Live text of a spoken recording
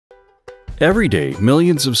Every day,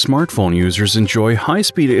 millions of smartphone users enjoy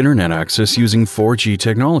high-speed internet access using 4G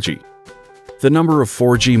technology. The number of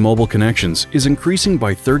 4G mobile connections is increasing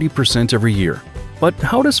by 30% every year. But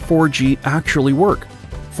how does 4G actually work?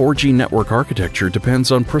 4G network architecture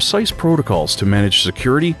depends on precise protocols to manage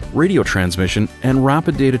security, radio transmission, and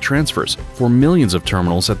rapid data transfers for millions of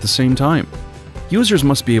terminals at the same time. Users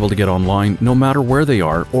must be able to get online no matter where they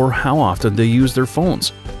are or how often they use their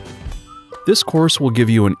phones. This course will give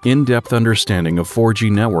you an in-depth understanding of 4G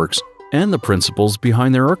networks and the principles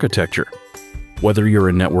behind their architecture. Whether you're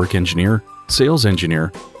a network engineer, sales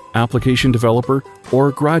engineer, application developer, or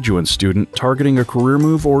a graduate student targeting a career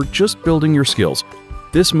move or just building your skills,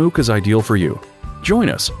 this MOOC is ideal for you. Join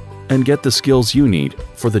us and get the skills you need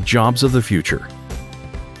for the jobs of the future.